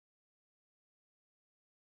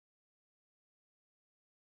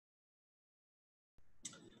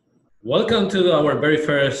Welcome to our very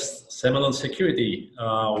first Semmle on security.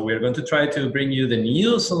 We're going to try to bring you the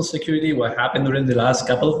news on security, what happened during the last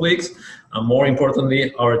couple of weeks, and more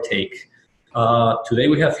importantly, our take. Today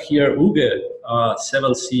we have here Oege,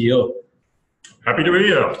 Semmle CEO. Happy to be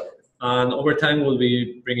here. And over time we'll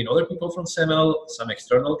be bringing other people from Semmle, some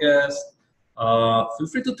external guests. Feel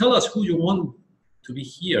free to tell us who you want to be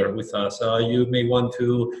here with us. You may want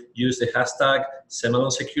to use the hashtag Semmle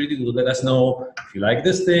on security to let us know if you like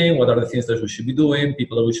this thing, what are the things that we should be doing,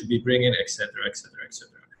 people that we should be bringing, etc., etc.,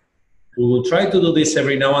 etc. We will try to do this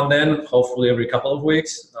every now and then, hopefully every couple of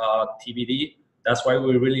weeks, TBD. That's why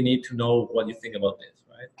we really need to know what you think about this,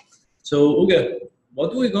 right? So, Oege,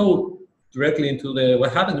 what do we go directly into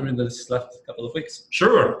what happened during this last couple of weeks?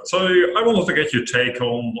 Sure. So I wanted to get your take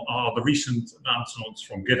on the recent announcements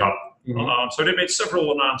from Github. Mm-hmm. So they made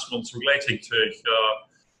several announcements relating to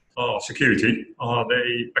security.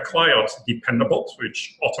 They acquired Dependabot,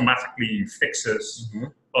 which automatically fixes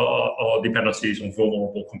dependencies on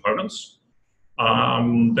vulnerable components.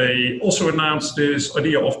 They also announced this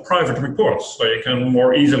idea of private reports, so you can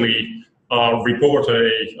more easily report a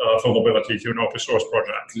vulnerability to an open source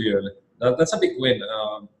project. Clearly. That's a big win.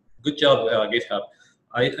 Good job, GitHub.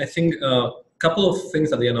 I think a couple of things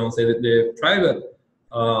that they announced, the private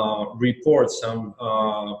reports and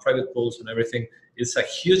private polls and everything is a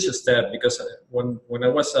huge step, because when I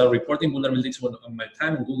was reporting vulnerabilities on my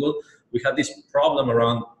time in Google, we had this problem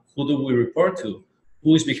around who do we report to?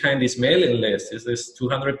 Who is behind this mailing list? Is this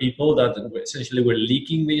 200 people that essentially were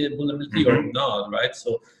leaking the vulnerability or not, right?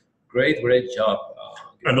 So great job.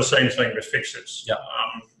 And the same thing with fixes. Yeah.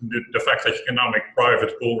 The fact that you can now make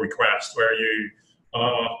private pull requests where you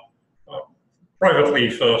privately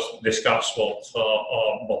first discuss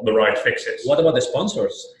what the right fix is. What about the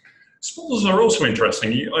sponsors? Sponsors are also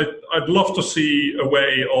interesting. I'd love to see a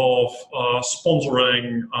way of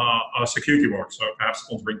sponsoring security work, so perhaps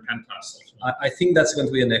sponsoring pen tests. I think that's going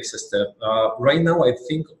to be the next step. Right now, I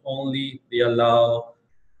think only they allow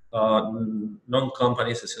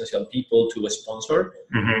non-companies, essential people, to sponsor.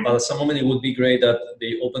 But at some moment it would be great that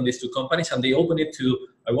they open this to companies and they open it to,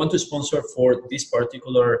 I want to sponsor for this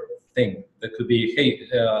particular thing. That could be, hey,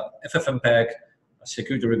 FFmpeg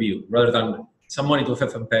security review, rather than some money to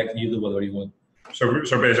FFmpeg, you do whatever you want. So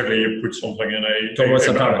basically you put something in a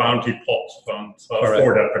bounty pot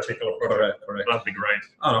for that particular project. Correct. That'd be great.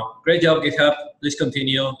 Oh, great job, GitHub. Please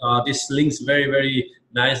continue. This links very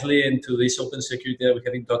nicely into this open security that we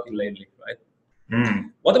have been talking lately, right?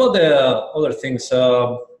 What about the other things?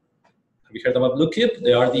 Have you heard about Bluekeep,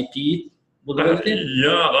 the RDP vulnerability?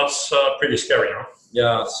 Yeah, that's pretty scary, huh?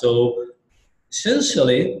 Yeah, so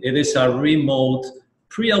essentially it is a remote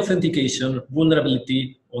pre-authentication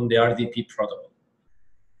vulnerability on the RDP protocol,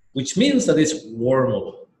 which means that it's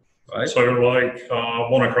wormable, right? So like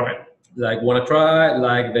WannaCry. Like WannaCry,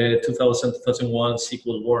 like the 2000-2001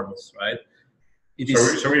 SQL worms, right?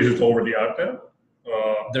 So is it already out there?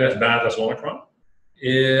 As bad as WannaCry?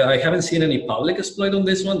 I haven't seen any public exploit on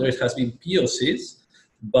this one. There has been POCs,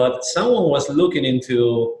 but someone was looking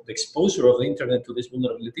into the exposure of the internet to this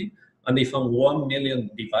vulnerability, and they found 1 million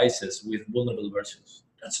devices with vulnerable versions.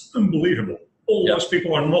 That's unbelievable. All those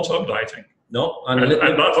people are not updating. No, and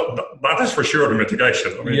that is for sure the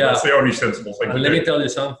mitigation. I mean, that's the only sensible thing to do. Let me tell you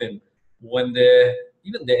something. When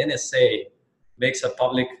even the NSA makes a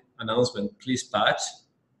public announcement, please patch,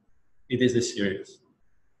 it is this serious.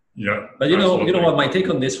 Yeah. But you know what, my take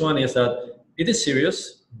on this one is that it is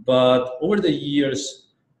serious, but over the years,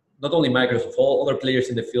 not only Microsoft, all other players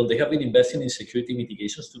in the field, they have been investing in security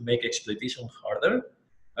mitigations to make exploitation harder.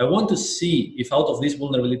 I want to see if out of this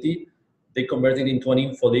vulnerability, they convert it into an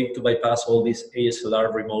info leak to bypass all this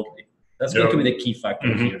ASLR remotely. That's going to be the key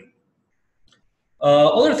factor here.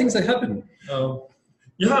 Other things that happen.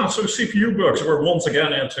 Yeah, so CPU bugs were once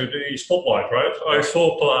again into the spotlight, right? I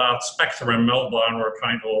thought that Spectre and Meltdown were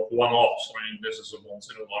kind of one-offs. I mean, this is a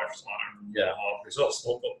once-in-a-lifetime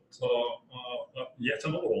disaster, but yet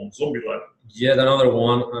another one, Zombieload. Yet another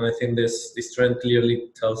one, and I think this trend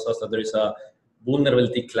clearly tells us that there is a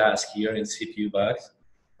vulnerability class here in CPU bugs.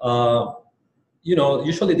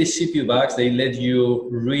 Usually these CPU bugs, they let you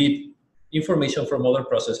read information from other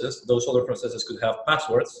processes. Those other processes could have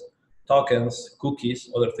passwords, tokens, cookies,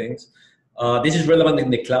 other things. This is relevant in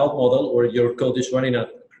the cloud model where your code is running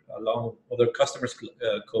along other customers'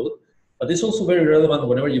 code. But it's also very relevant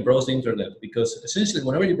whenever you browse the internet, because essentially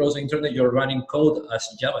whenever you browse the internet, you're running code as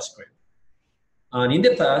JavaScript. And in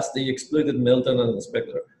the past, they exploited Meltdown and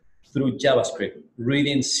Spectre through JavaScript,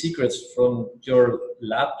 reading secrets from your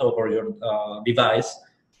laptop or your device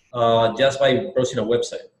just by browsing a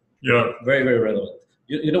website. Yeah. Very relevant.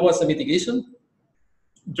 You know what's the mitigation?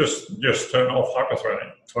 Just turn off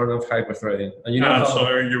hyperthreading. Turn off hyperthreading. And you know and how,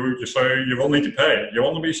 so you will need to pay. You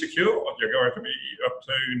want to be secure, you're going to be up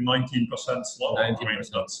to 19% slow. 19%. I mean,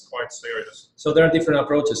 that's quite serious. So there are different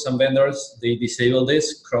approaches. Some vendors, they disable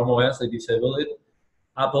this. Chrome OS, they disable it.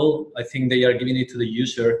 Apple, I think they are giving it to the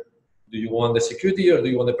user. Do you want the security or do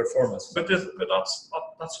you want the performance? But that's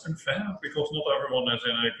unfair because not everyone is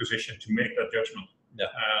in a position to make that judgment. Yeah.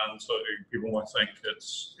 And so people might think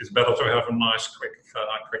it's better to have a nice, quick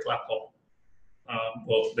laptop.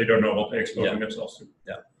 Well, they don't know what they're exposing themselves to.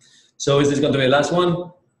 Yeah. So is this going to be the last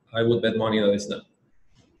one? I would bet money that it's not.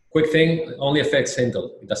 Quick thing, it only affects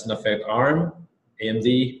Intel. It doesn't affect ARM,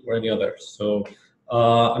 AMD, or any others. So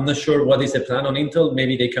I'm not sure what is the plan on Intel.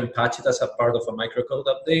 Maybe they can patch it as a part of a microcode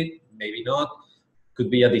update. Maybe not. Could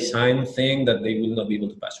be a design thing that they will not be able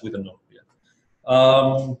to patch. We don't know yet.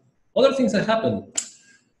 Other things that happen.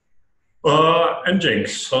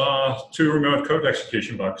 Nginx, 2 remote code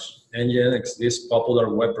execution bugs. Nginx, this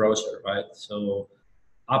popular web browser, right? So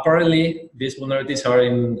apparently, these vulnerabilities are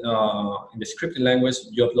in the scripting language.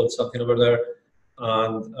 You upload something over there,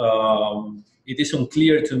 and it is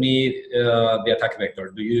unclear to me the attack vector.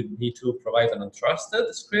 Do you need to provide an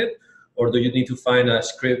untrusted script, or do you need to find a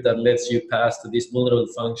script that lets you pass to these vulnerable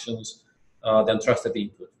functions the untrusted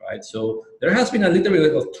input, right? So there has been a little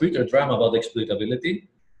bit of Twitter drama about exploitability.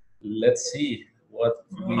 Let's see what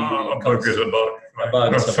a bug is a bug. Right? A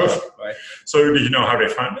bug is a bug, right? So did you know how they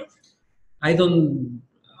found it? I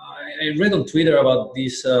read on Twitter about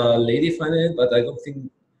this lady finding it, but I don't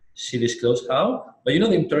think she disclosed how. But you know,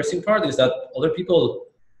 the interesting part is that other people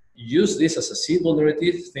use this as a seed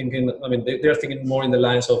vulnerability, thinking, I mean, they're thinking more in the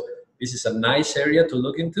lines of, this is a nice area to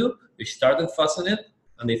look into. They started fuzzing it,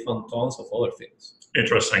 and they found tons of other things.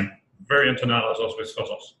 Interesting. Very internal with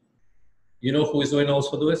fuzzers. You know who is doing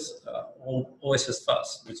also this? OSS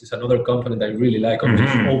Fuzz, which is another company that I really like on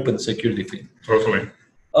the open security thing. Totally.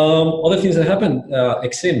 Other things that happen,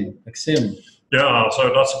 Exim. Yeah,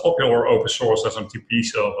 so that's a popular open source SMTP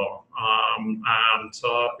server. And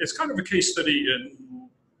it's kind of a case study in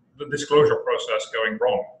the disclosure process going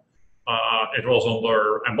wrong. It was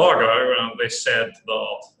under embargo, and they said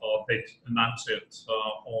that they'd announce it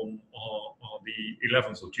on the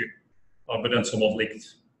 11th of June. But then someone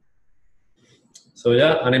leaked. So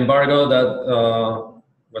yeah, an embargo that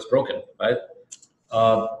was broken, right?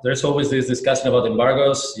 There's always this discussion about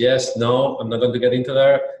embargoes. Yes, no, I'm not going to get into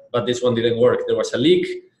there, but this one didn't work. There was a leak,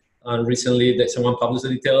 and recently someone published the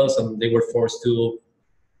details, and they were forced to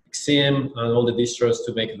Exim and all the distros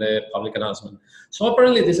to make the public announcement. So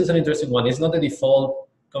apparently this is an interesting one. It's not the default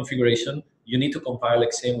configuration. You need to compile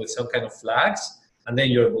Exim with some kind of flags, and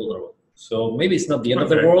then you're vulnerable. So maybe it's not the end of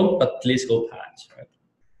the world, but please go patch, right?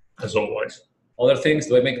 As always. Other things,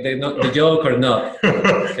 do I make the joke or not?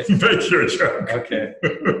 Okay. Make your joke. Okay.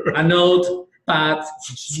 A Notepad.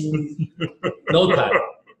 Notepad.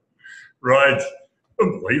 Right.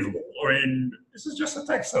 Unbelievable. I mean, this is just a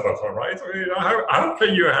text editor, right? I mean, how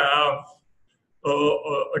can you have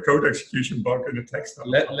a code execution bug in a text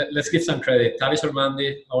editor? Let's give some credit. Tavis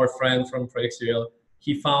Ormandy, our friend from preauth,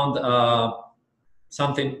 he found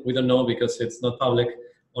something we don't know because it's not public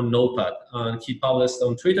on Notepad. And he published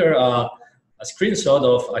on Twitter a screenshot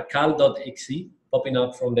of a calc.exe popping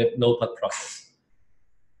up from the Notepad process.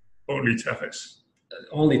 Only Tavis.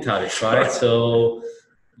 Only Tavis, right? So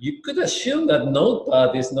you could assume that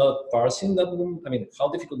Notepad is not parsing that. I mean, how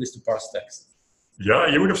difficult is it to parse text? Yeah,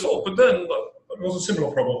 you would have thought, but then it was a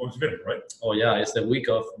similar problem with Vim, right? Oh yeah, it's the week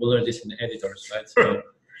of vulnerabilities in editors, right? So,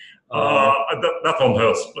 that one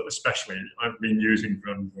hurts, but especially I've been using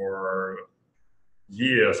Vim for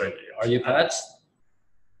years and years. Are you patched?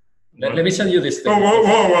 Let me send you this thing.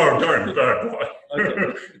 Whoa, don't.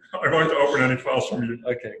 Okay. I won't open any files from you.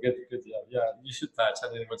 Okay, good. Yeah, you should patch.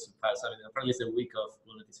 I mean, what's to patch? I mean, apparently it's a week of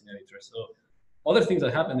vulnerabilities in editor. So, other things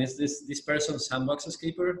that happen is this person,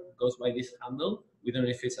 SandboxEscaper, goes by this handle. We don't know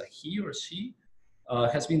if it's a he or she,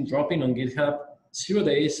 has been dropping on GitHub 0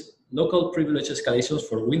 days local privilege escalations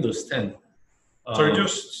for Windows 10. So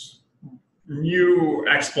just new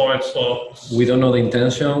exploits. We don't know the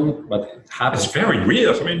intention, but it happens. It's very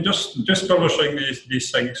weird. I mean, just publishing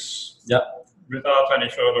these things. Yeah. Without any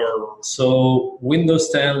further. So Windows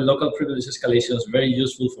 10 local privilege escalation is very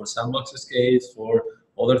useful for sandbox escapes, for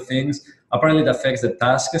other things. Apparently, it affects the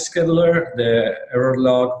task scheduler, the error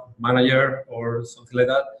log manager, or something like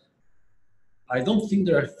that. I don't think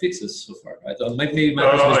there are fixes so far, right? Maybe my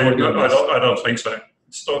person is working on this. I don't think so.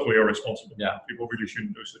 It's totally irresponsible. Yeah. People really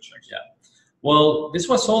shouldn't do such things. Yeah. Well, this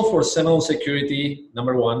was all for Semmle security,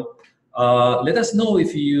 number 1. Let us know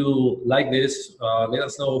if you like this. Let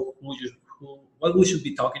us know what we should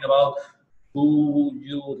be talking about. who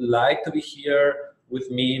you would like to be here with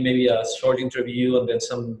me, maybe a short interview and then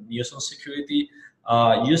some news on security,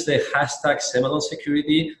 use the hashtag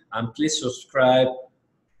 #SemmleOnSecurity, and please subscribe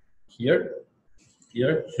here,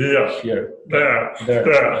 there.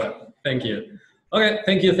 Thank you. Okay,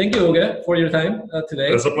 thank you, Oege, for your time today.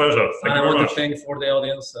 It's a pleasure. Thank you very much. And I want to thank for the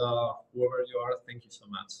audience, whoever you are. Thank you so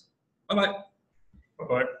much. Bye-bye.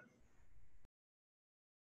 Bye-bye.